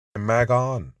Mag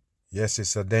on. Yes,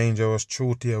 it's a dangerous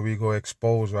truth here we go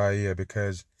expose right here,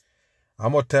 because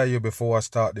I'm going to tell you before I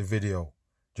start the video,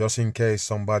 just in case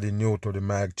somebody new to the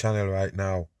Mag channel right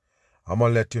now, I'm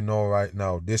going to let you know right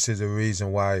now, this is the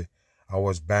reason why I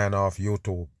was banned off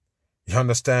YouTube. You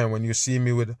understand? When you see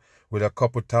me with a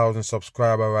couple thousand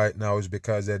subscribers right now, it's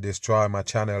because they destroy my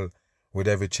channel with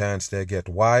every chance they get.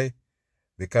 Why?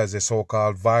 Because the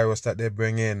so-called virus that they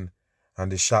bring in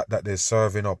and the shot that they're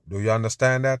serving up. Do you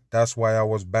understand that? That's why I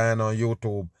was banned on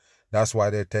YouTube. That's why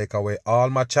they take away all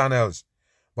my channels.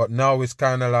 But now it's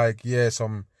kind of like, yeah,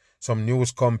 some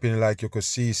news company, like you could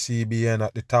see CBN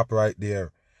at the top right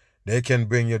there. They can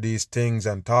bring you these things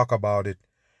and talk about it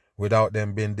without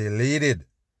them being deleted.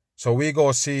 So we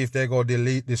go see if they go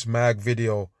delete this Mag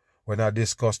video when I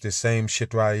discuss the same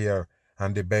shit right here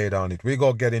and debate on it. We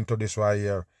go get into this right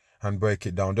here and break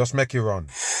it down. Just make it run.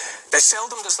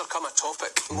 Seldom does there come a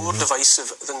topic more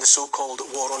divisive than the so-called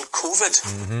war on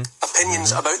COVID.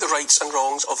 Opinions about the rights and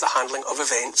wrongs of the handling of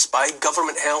events by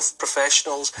government health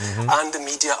professionals and the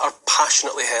media are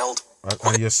passionately held.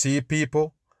 And you see,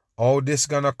 people, all this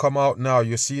gonna come out now.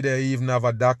 You see they even have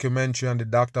a documentary on the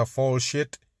Dr. Fall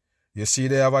shit. You see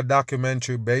they have a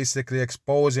documentary basically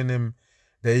exposing him.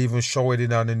 They even show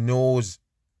it on the news.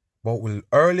 But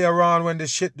earlier on when the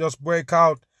shit just break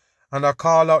out, and I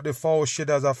call out the foul shit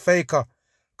as a faker,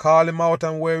 call him out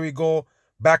and where we go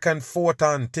back and forth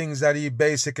on things that he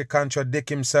basically contradict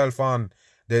himself on,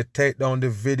 they take down the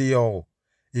video.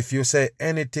 If you say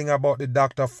anything about the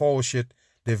Dr. Foul shit,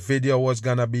 the video was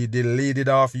gonna be deleted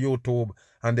off YouTube,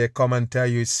 and they come and tell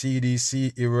you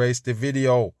CDC erased the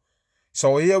video.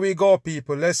 So here we go,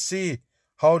 people. Let's see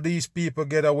how these people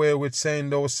get away with saying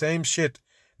those same shit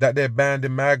that they banned the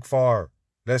Mag for.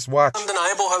 Let's watch.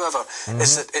 Undeniable, however,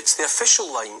 is that it's the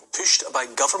official line pushed by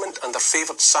government and their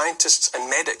favoured scientists and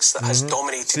medics that has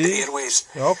dominated the airwaves.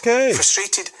 Okay.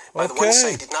 Frustrated by the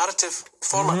one-sided narrative,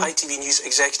 former ITV News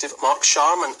executive Mark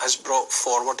Sharman has brought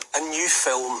forward a new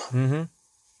film.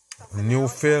 A new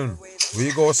film.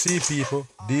 We go see, people.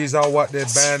 These are what they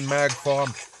banned Mag for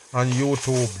on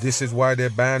YouTube. This is why they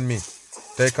banned me.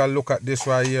 Take a look at this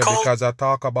right here, because I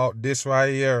talk about this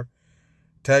right here.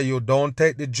 Tell you, don't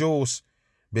take the juice,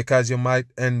 because you might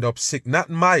end up sick. Not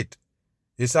might.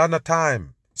 It's on a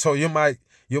time. So you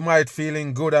might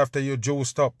feeling good after you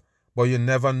juiced up, but you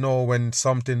never know when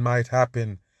something might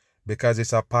happen, because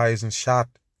it's a poison shot.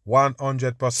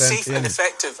 100% safe and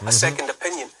effective, a second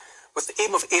opinion, with the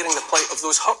aim of airing the plight of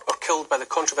those hurt or killed by the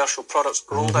controversial products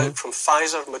rolled out from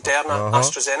Pfizer, Moderna,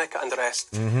 AstraZeneca and the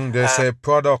rest. They say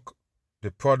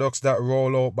the products that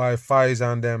roll out by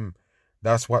Pfizer and them,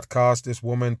 that's what caused this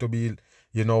woman to be,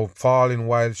 falling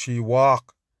while she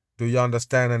walked. Do you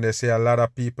understand? And they say a lot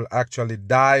of people actually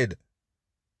died.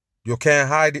 You can't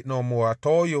hide it no more. I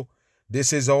told you,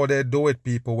 this is how they do it,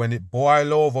 people. When it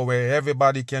boil over where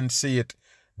everybody can see it,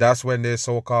 that's when they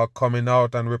so-called coming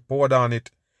out and report on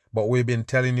it. But we've been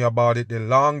telling you about it the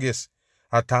longest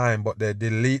time, but they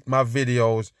delete my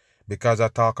videos because I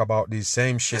talk about these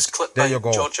same shit. This clip there by you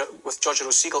go. Georgia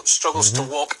Rosiegel struggles to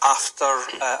walk after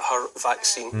her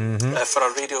vaccine. For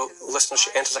our radio listeners, she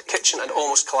enters a kitchen and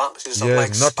almost collapses. Her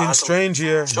legs nothing spasm. strange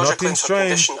here. Georgia Nothing claims her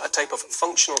strange. condition, a type of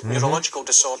functional neurological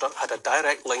disorder, had a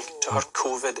direct link to her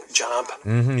COVID jab.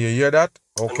 You hear that?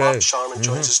 Okay. And Mark Sharman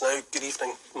joins us now. Good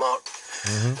evening, Mark.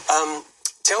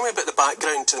 Tell me about the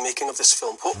background to the making of this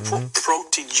film. What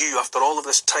prompted you, after all of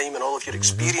this time and all of your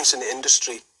experience in the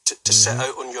industry, to set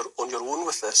out on your own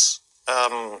with this?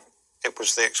 It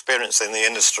was the experience in the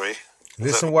industry.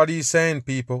 Listen what he's saying,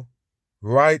 people.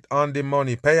 Right on the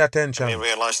money. Pay attention. We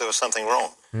realised there was something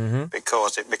wrong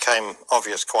because it became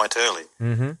obvious quite early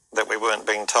that we weren't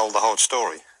being told the whole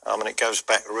story. It goes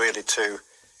back really to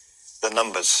the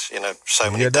numbers.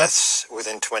 So many deaths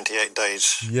within 28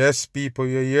 days. Yes, people,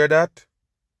 you hear that?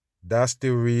 That's the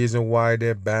reason why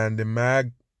they banned the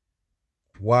Mag.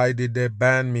 Why did they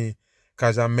ban me?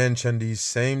 Because I mentioned these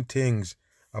same things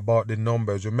about the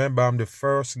numbers. Remember, I'm the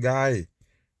first guy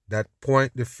that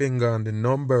point the finger on the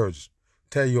numbers.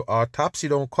 Tell you, autopsy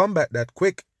don't come back that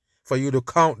quick for you to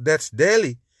count deaths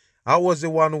daily. I was the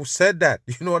one who said that.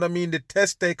 You know what I mean? The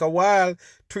tests take a while,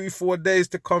 3-4 days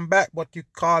to come back, but you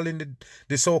call in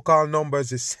the so-called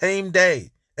numbers the same day.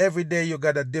 Every day you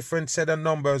got a different set of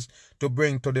numbers to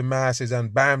bring to the masses,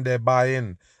 and bam, they buy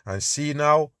in. And see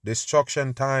now,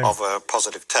 destruction time. Of a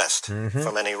positive test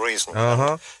for many reasons.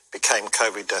 Became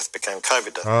COVID death.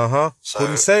 So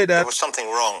couldn't say that. There was something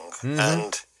wrong.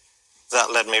 And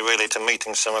that led me really to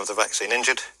meeting some of the vaccine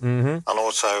injured and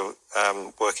also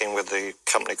working with the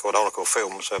company called Oracle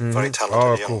Films, a very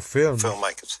talented young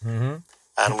filmmakers.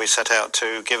 And we set out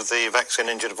to give the vaccine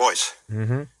injured a voice.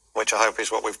 which I hope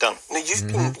is what we've done. Now, you've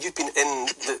been in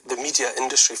the media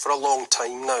industry for a long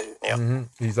time now. Yeah.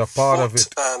 He's a part of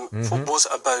it. What was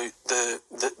it about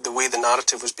the way the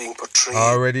narrative was being portrayed?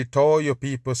 I already told you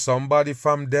people, somebody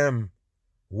from them,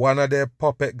 one of their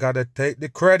puppet gotta take the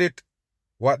credit.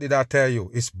 What did I tell you?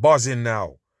 It's buzzing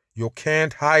now. You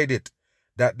can't hide it.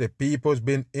 That the people's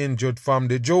been injured from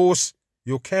the juice.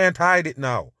 You can't hide it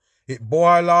now. It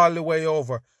boiled all the way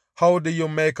over. How do you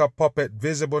make a puppet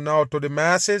visible now to the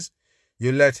masses?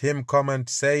 You let him come and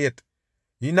say it.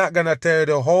 He's not gonna tell you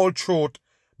the whole truth,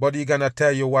 but he's gonna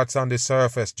tell you what's on the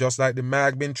surface, just like the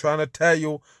mag been trying to tell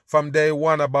you from day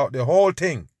one about the whole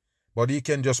thing. But he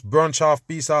can just brunch off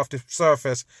piece off the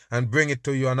surface and bring it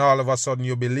to you, and all of a sudden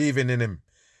you believing in him.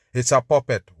 It's a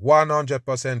puppet.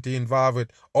 100% he involved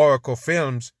with Oracle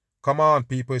Films. Come on,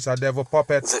 people, it's a devil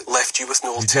puppet. That left you with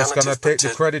no alternative. You're just going to take the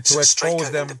credit to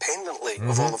expose them. Independently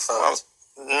of all of that.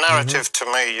 Well, narrative to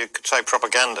me, you could say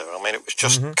propaganda. I mean, it was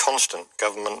just constant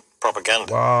government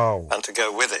propaganda. Wow. And to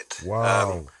go with it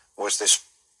was this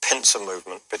pincer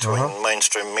movement between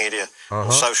mainstream media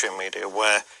and social media,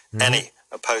 where any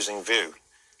opposing view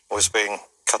was being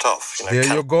cut off. You know,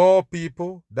 there you go,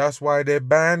 people. That's why they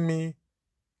banned me.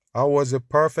 I was a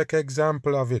perfect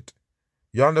example of it.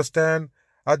 You understand?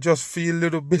 I just feel a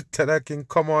little bit that I can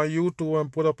come on YouTube and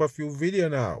put up a few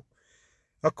videos now.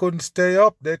 I couldn't stay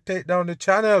up. They take down the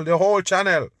channel, the whole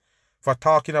channel, for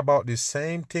talking about the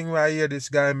same thing right here this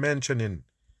guy mentioning.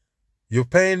 You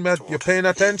paying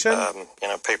attention? You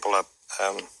know, people are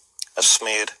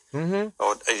smeared,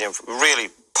 or really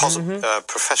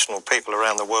professional people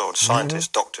around the world, scientists,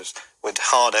 doctors, with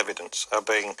hard evidence are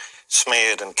being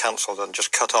smeared and cancelled and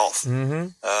just cut off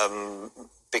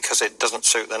because it doesn't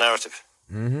suit the narrative.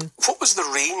 What was the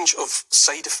range of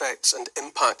side effects and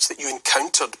impacts that you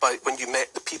encountered when you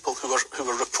met the people who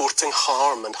were reporting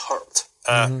harm and hurt?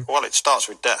 Well, it starts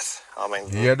with death. I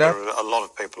mean, a lot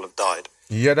of people have died.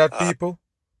 You hear that, people?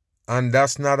 And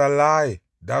that's not a lie.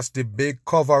 That's the big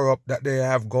cover-up that they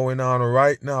have going on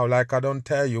right now. Like I don't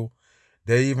tell you,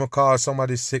 they even call some of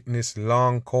the sickness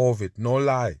long COVID. No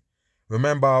lie.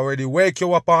 Remember, I already wake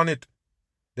you up on it.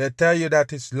 They tell you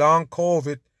that it's long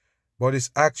COVID, but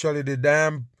it's actually the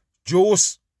damn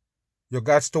juice. You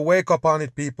got to wake up on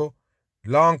it, people.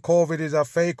 Long COVID is a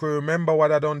fake. Remember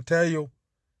what I don't tell you.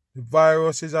 The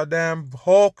virus is a damn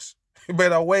hoax. You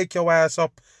better wake your ass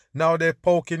up. Now they're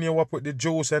poking you up with the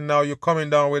juice, and now you're coming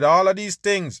down with all of these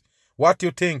things. What do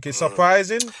you think? Is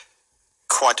surprising?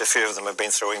 Quite a few of them have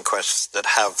been through inquests that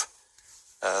have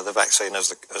the vaccine as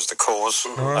the cause.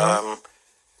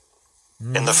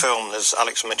 In the film, there's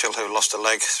Alex Mitchell who lost a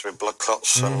leg through blood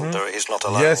clots, and he's not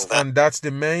alone. Yes, in that. And that's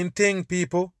the main thing,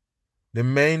 people. The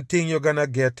main thing you're gonna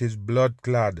get is blood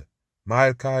clot.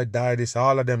 Myocarditis,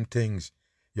 all of them things.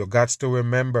 You got to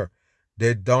remember,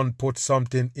 they don't put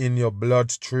something in your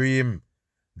bloodstream.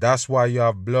 That's why you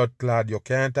have blood clot. You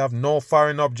can't have no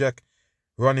foreign object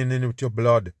running in with your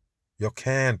blood. You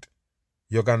can't.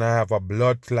 You're gonna have a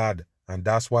blood clot, and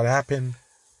that's what happened.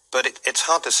 But it's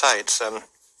hard to say. It's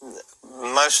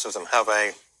most of them have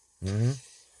a.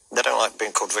 They don't like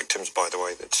being called victims, by the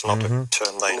way. It's not a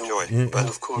term they enjoy. But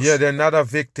of course, yeah, they're not a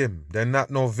victim. They're not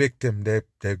no victim.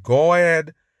 They go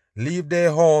ahead, leave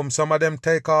their home. Some of them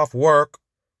take off work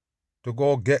to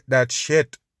go get that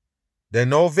shit. They're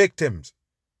no victims.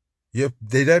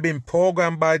 They've been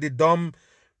programmed by the dumb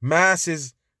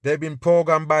masses. They've been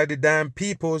programmed by the damn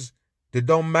peoples. The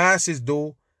dumb masses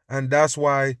do, and that's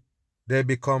why they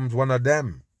become one of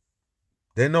them.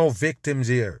 They're no victims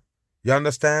here. You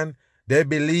understand? They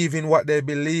believe in what they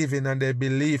believe in, and their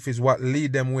belief is what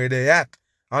lead them where they at.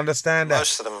 Understand that?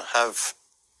 Most of them have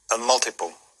a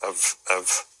multiple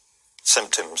of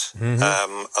symptoms.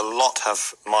 A lot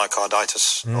have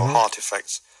myocarditis or heart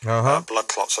effects. Blood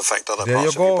clots affect other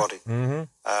parts of your body.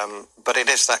 But it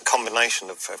is that combination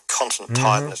of constant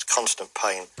tiredness, constant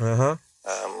pain,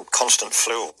 constant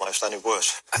flu, almost any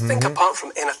worse. I think apart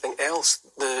from anything else,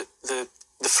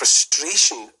 the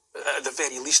frustration, at the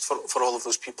very least for all of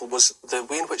those people, was the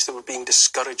way in which they were being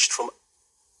discouraged from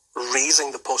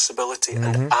raising the possibility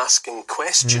and asking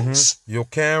questions. You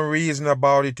can't reason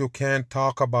about it. You can't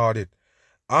talk about it.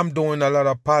 I'm doing a lot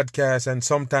of podcasts, and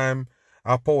sometimes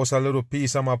I post a little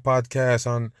piece of my podcast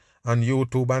on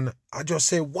YouTube, and I just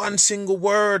say one single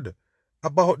word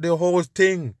about the whole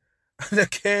thing. And they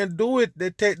can't do it. They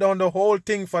take down the whole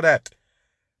thing for that.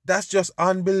 That's just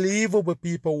unbelievable,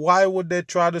 people. Why would they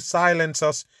try to silence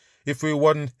us if we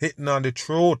wasn't hitting on the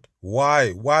truth?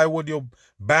 Why? Why would you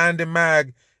ban the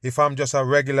mag if I'm just a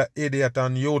regular idiot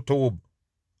on YouTube?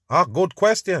 Good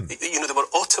question. You know, they were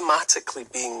automatically systematically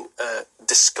being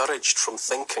discouraged from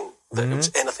thinking that it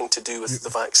was anything to do with the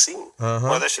vaccine.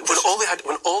 Well,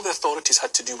 When all the authorities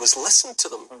had to do was listen to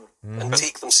them and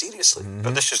take them seriously.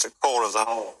 But this is the core of the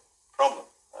whole problem.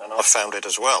 And I found it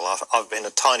as well. I've in a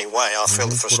tiny way, I feel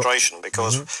the frustration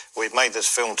because we've made this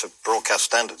film to broadcast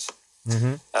standards.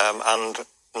 And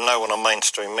no one on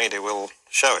mainstream media will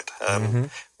show it.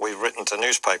 We've written to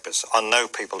newspapers. I know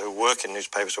people who work in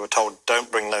newspapers who are told,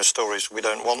 don't bring those stories, we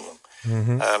don't want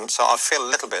them. So I feel a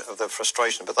little bit of the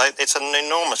frustration, but it's an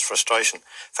enormous frustration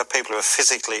for people who are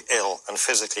physically ill and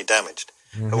physically damaged,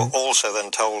 who are also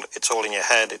then told it's all in your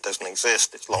head, it doesn't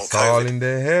exist, it's long COVID. It's all in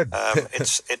their head.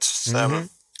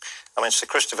 I mean, Sir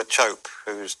Christopher Chope,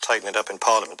 who's taken it up in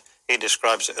Parliament, he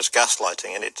describes it as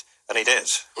gaslighting, and it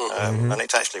is. And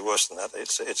it's actually worse than that.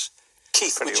 It's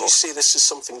Keith, would you say this is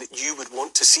something that you would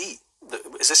want to see?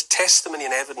 Is this testimony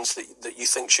and evidence that you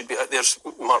think should be out there?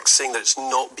 Mark saying that it's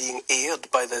not being aired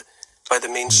by the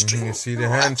mainstream. You see the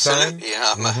hand sign? Absolutely,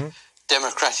 yeah. I'm a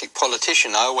democratic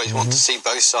politician. I always want to see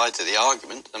both sides of the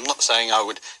argument. I'm not saying I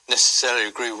would necessarily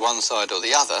agree with one side or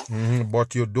the other.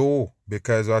 But you do,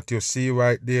 because what you see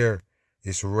right there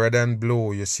is red and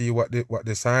blue. You see what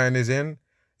the sign is in?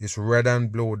 It's red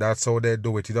and blue. That's how they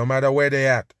do it. It don't matter where they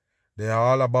at. They're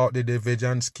all about the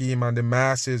division scheme and the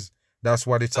masses. That's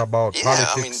what it's about. Yeah,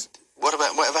 politics. I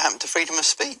mean, whatever happened to freedom of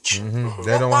speech?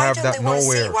 They don't have that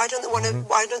nowhere. Why don't they want to?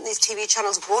 Why don't these TV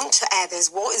channels want to air this?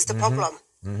 What is the problem?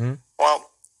 Well,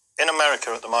 in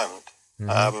America at the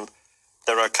moment,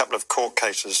 there are a couple of court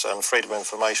cases and freedom of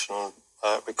information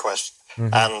requests,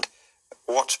 and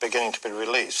what's beginning to be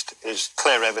released is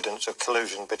clear evidence of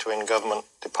collusion between government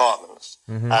departments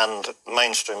and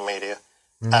mainstream media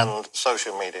and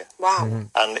social media. Wow.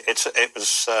 And it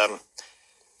was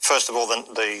first of all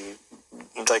they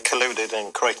colluded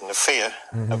in creating the fear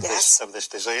of this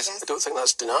disease. I don't think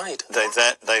that's denied. They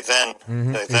then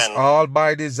It's all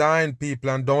by design,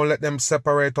 people, and don't let them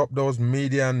separate up those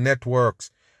media and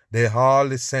networks. They're all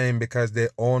the same because they're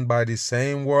owned by the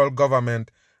same world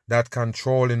government that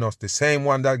controlling us, the same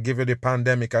one that give you the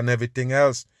pandemic and everything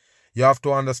else. You have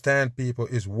to understand, people,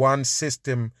 is one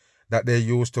system that they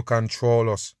use to control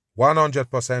us.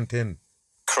 100% in.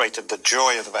 Created the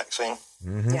joy of the vaccine,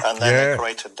 and then they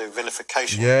created the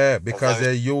vilification. Yeah, because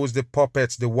they use the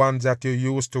puppets, the ones that you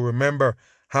used to remember.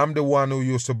 I'm the one who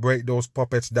used to break those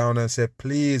puppets down and say,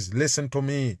 please, listen to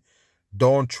me.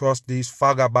 Don't trust these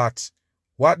fagabats.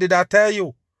 What did I tell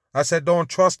you? I said, don't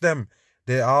trust them.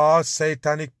 They are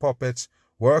satanic puppets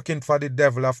working for the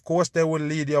devil. Of course, they will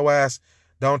lead your ass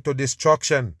down to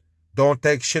destruction. Don't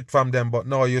take shit from them, but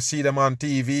no, you see them on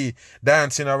TV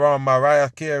dancing around Mariah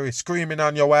Carey, screaming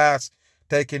on your ass,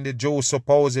 taking the juice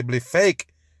supposedly fake.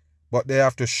 But they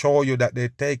have to show you that they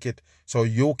take it so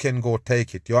you can go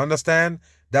take it. You understand?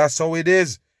 That's how it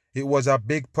is. It was a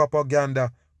big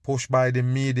propaganda pushed by the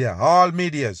media. All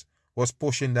medias was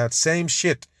pushing that same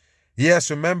shit. Yes,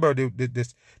 remember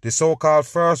the so-called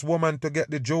first woman to get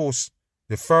the juice,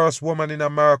 the first woman in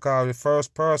America, the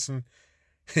first person.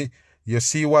 You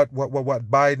see what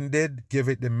Biden did? Give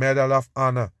it the Medal of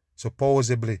Honor,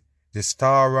 supposedly. The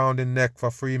star around the neck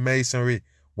for Freemasonry.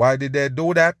 Why did they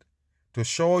do that? To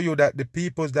show you that the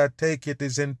peoples that take it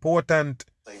is important.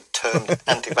 They turned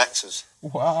anti-vaxxers.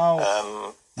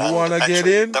 Wow. You want to get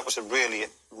in? That was a really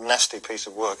nasty piece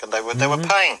of work, and they were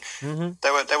paying.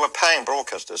 They were paying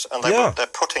broadcasters, and they're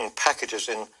putting packages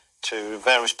in to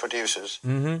various producers.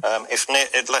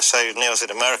 If let's say Neil's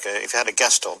in America, if you had a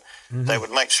guest on, they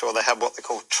would make sure they had what they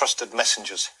call trusted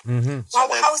messengers. Well,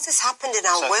 how has this happened in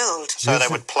our world? So they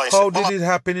would place. How did it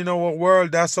happen in our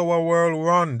world? That's how our world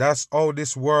run. That's how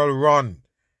this world run.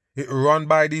 It run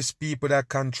by these people that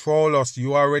control us.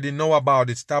 You already know about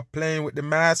it. Stop playing with the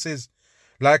masses.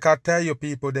 Like I tell you,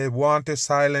 people, they want to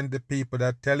silence the people that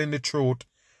are telling the truth,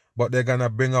 but they're gonna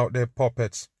bring out their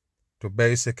puppets to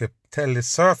basically tell the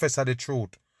surface of the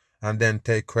truth and then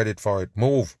take credit for it.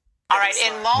 Move. All right,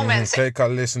 in moments. Take a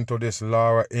listen to this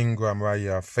Laura Ingraham right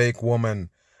here, fake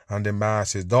woman and the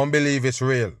masses. Don't believe it's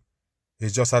real.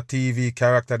 It's just a TV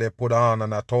character they put on,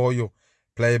 and I told you,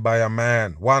 played by a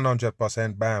man.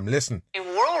 100% bam. Listen. A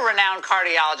world-renowned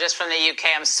cardiologist from the UK,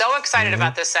 I'm so excited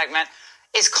about this segment,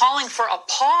 is calling for a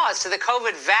pause to the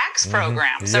COVID vax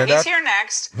program. So he's here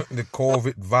next. The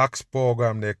COVID vax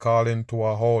program, they're calling to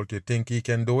a halt. You think he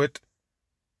can do it?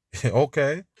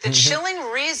 Okay. The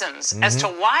chilling reasons as to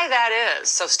why that is.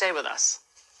 So stay with us.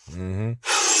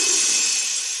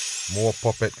 More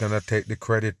puppet gonna take the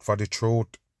credit for the truth.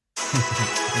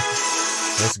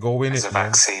 Let's go in it, man.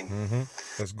 Vaccine.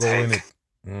 Let's go in it.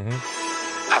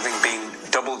 Having been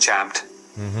double jabbed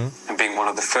and being one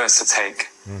of the first to take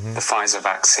the Pfizer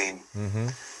vaccine,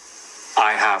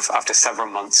 I have, after several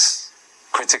months,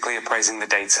 critically appraising the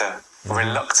data,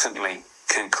 reluctantly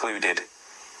concluded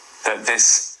that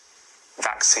this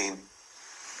vaccine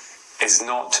is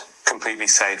not completely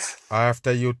safe.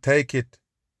 After you take it,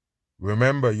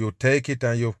 remember, you take it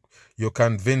and you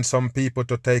convince some people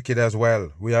to take it as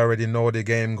well. We already know the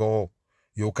game go.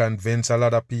 You convince a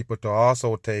lot of people to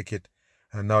also take it,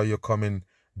 and now you're coming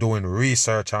doing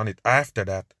research on it after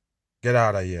that. Get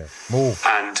out of here. Move.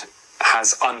 And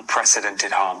has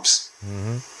unprecedented harms,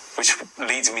 which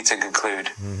leads me to conclude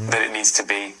that it needs to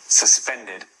be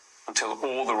suspended until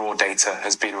all the raw data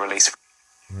has been released.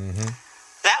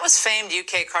 That was famed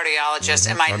UK cardiologist.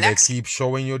 And they keep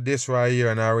showing you this right here,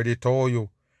 and I already told you.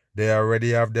 They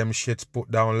already have them shits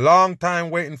put down. Long time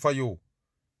waiting for you.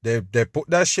 They put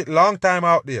that shit long time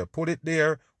out there. Put it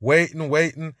there,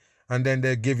 waiting, and then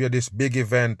they give you this big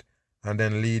event and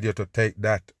then lead you to take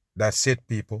that. That's it,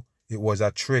 people. It was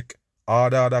a trick. All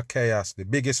the other chaos, the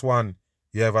biggest one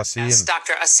you ever seen. Yes,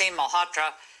 Dr. Asim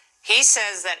Malhotra, he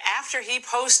says that after he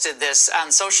posted this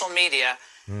on social media,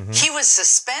 he was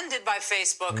suspended by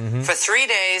Facebook for 3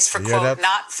 days for, quote,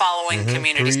 not following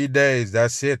community 3 days,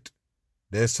 that's it.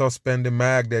 They suspend the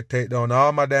mag, they take down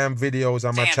all my damn videos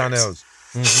on my channels.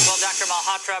 Well, Dr.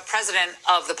 Malhotra, president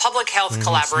of the Public Health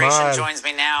Collaboration, joins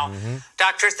me now.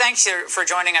 Doctor, thanks for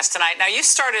joining us tonight. Now, you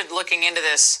started looking into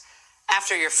this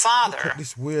after your father,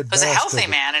 was a healthy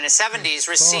man in his 70s,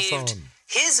 received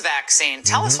his vaccine.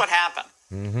 Tell us what happened.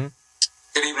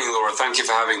 Good evening, Laura. Thank you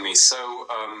for having me. So,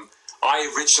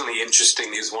 I originally,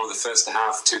 interestingly, was one of the first to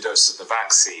have 2 doses of the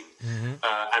vaccine,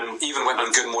 and even went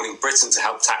on Good Morning Britain to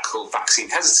help tackle vaccine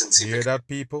hesitancy. You hear that,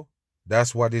 people?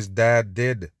 That's what his dad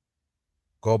did.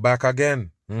 Go back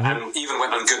again. And even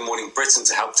went on Good Morning Britain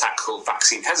to help tackle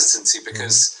vaccine hesitancy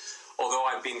because although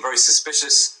I've been very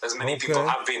suspicious, as many people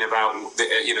have been, about the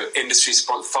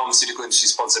pharmaceutical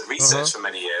industry-sponsored research for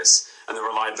many years and the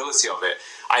reliability of it,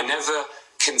 I never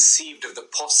conceived of the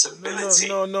possibility.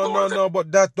 No,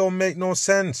 but that don't make no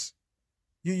sense.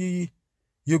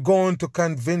 You're going to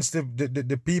convince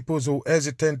the people who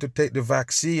hesitant to take the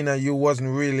vaccine and you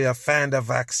wasn't really a fan of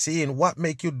vaccine. What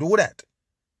make you do that?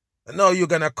 No, you're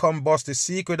going to come bust the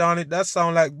secret on it. That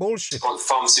sounds like bullshit.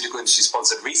 Pharmaceutical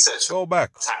industry-sponsored research. Go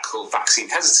back. Tackle vaccine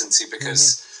hesitancy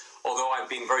because although I've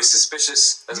been very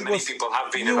suspicious, as many people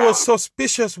have been, you were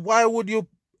suspicious. Why would you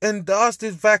endorse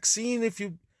this vaccine if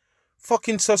you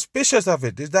fucking suspicious of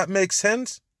it? Does that make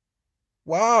sense?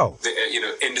 Wow. The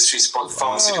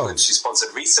pharmaceutical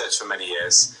industry-sponsored research for many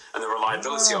years and the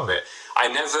reliability of it. I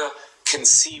never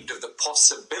conceived of the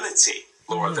possibility,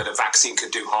 Laura, that a vaccine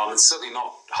could do harm, and certainly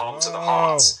not harm to the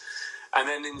heart. And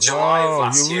then in July of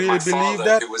last year, my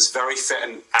father, who was very fit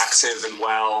and active and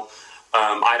well,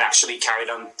 I'd actually carried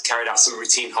out some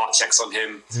routine heart checks on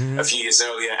him a few years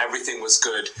earlier. Everything was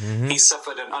good. He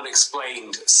suffered an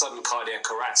unexplained sudden cardiac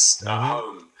arrest at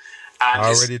home. And I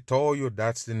already told you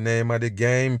that's the name of the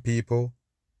game, people.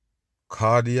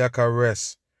 Cardiac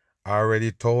arrest. I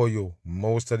already told you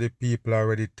most of the people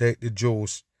already take the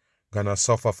juice gonna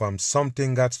suffer from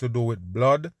something got to do with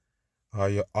blood or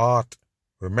your heart.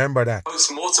 Remember that.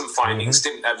 Post-mortem findings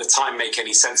didn't at the time make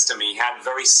any sense to me. He had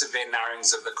very severe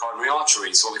narrowings of the coronary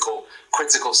arteries, what we call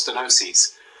critical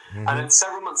stenoses. And then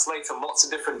several months later, lots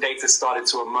of different data started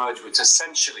to emerge, which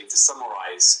essentially, to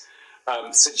summarize,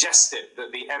 suggested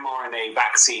that the mRNA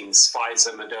vaccines,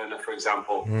 Pfizer, Moderna, for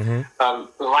example,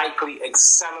 likely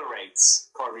accelerates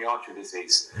coronary artery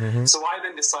disease. So I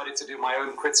then decided to do my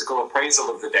own critical appraisal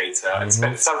of the data and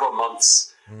spent several months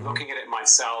looking at it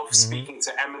myself, speaking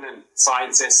to eminent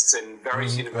scientists in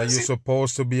various universities. You're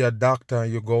supposed to be a doctor.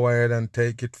 You go ahead and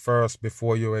take it first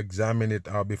before you examine it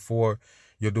or before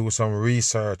you do some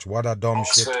research. What a dumb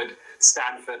shit. Oxford,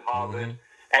 Stanford, Harvard,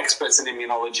 experts in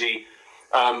immunology.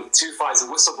 2 Pfizer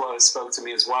whistleblowers spoke to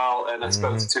me as well, and I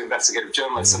spoke to 2 investigative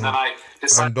journalists. And then I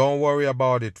decided... And don't worry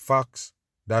about it, Fox.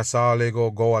 That's all they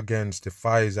go against, the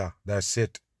Pfizer. That's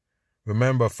it.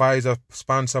 Remember, Pfizer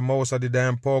sponsor most of the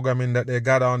damn programming that they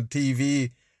got on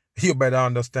TV. You better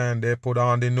understand, they put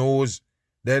on the news.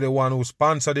 They're the one who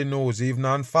sponsor the news, even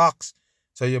on Fox.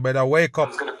 So you better wake up. I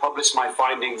was going to publish my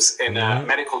findings in a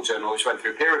medical journal, which went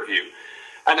through peer review.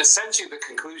 And essentially the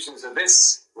conclusions are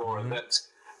this, Laura, that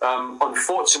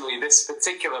unfortunately this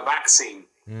particular vaccine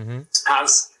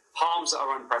has harms that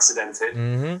are unprecedented.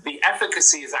 The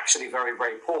efficacy is actually very,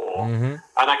 very poor. And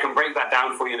I can break that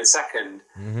down for you in a second.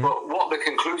 But what the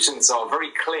conclusions are,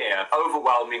 very clear,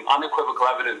 overwhelming, unequivocal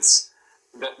evidence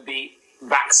that these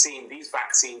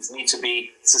vaccines need to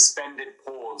be suspended,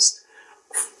 paused,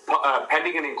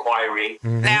 pending an inquiry.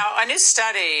 Now, a new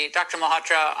study, Dr.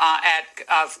 Malhotra,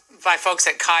 by folks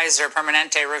at Kaiser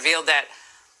Permanente revealed that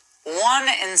 1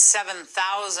 in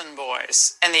 7,000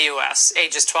 boys in the U.S.,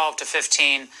 ages 12 to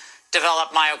 15, develop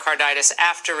myocarditis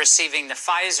after receiving the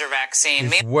Pfizer vaccine.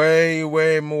 It's way,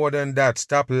 way more than that.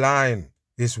 Stop lying.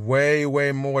 It's way,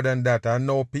 way more than that. I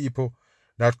know people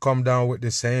that come down with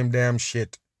the same damn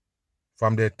shit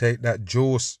from they take that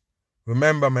juice.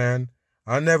 Remember, man,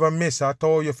 I never miss. I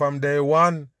told you from day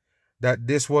one that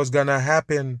this was gonna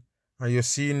happen. And you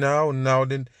see now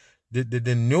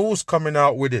the news coming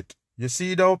out with it. You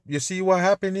see though? You see what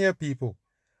happened here, people?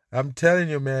 I'm telling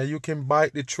you, man, you can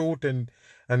bite the truth and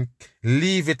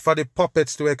leave it for the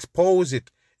puppets to expose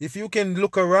it. If you can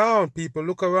look around, people,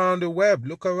 look around the web,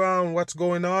 look around what's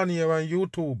going on here on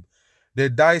YouTube. They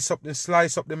dice up and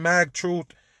slice up the mag truth,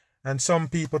 and some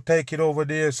people take it over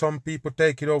there, some people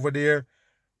take it over there,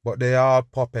 but they are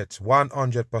puppets,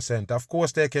 100%. Of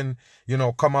course, they can,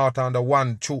 come out on the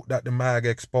one truth that the mag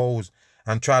exposed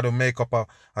and try to make up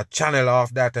a channel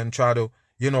off that and try to,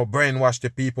 brainwash the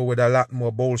people with a lot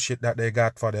more bullshit that they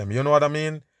got for them. You know what I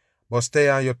mean? But stay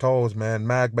on your toes, man.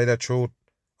 Mag by the truth.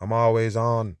 I'm always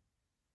on.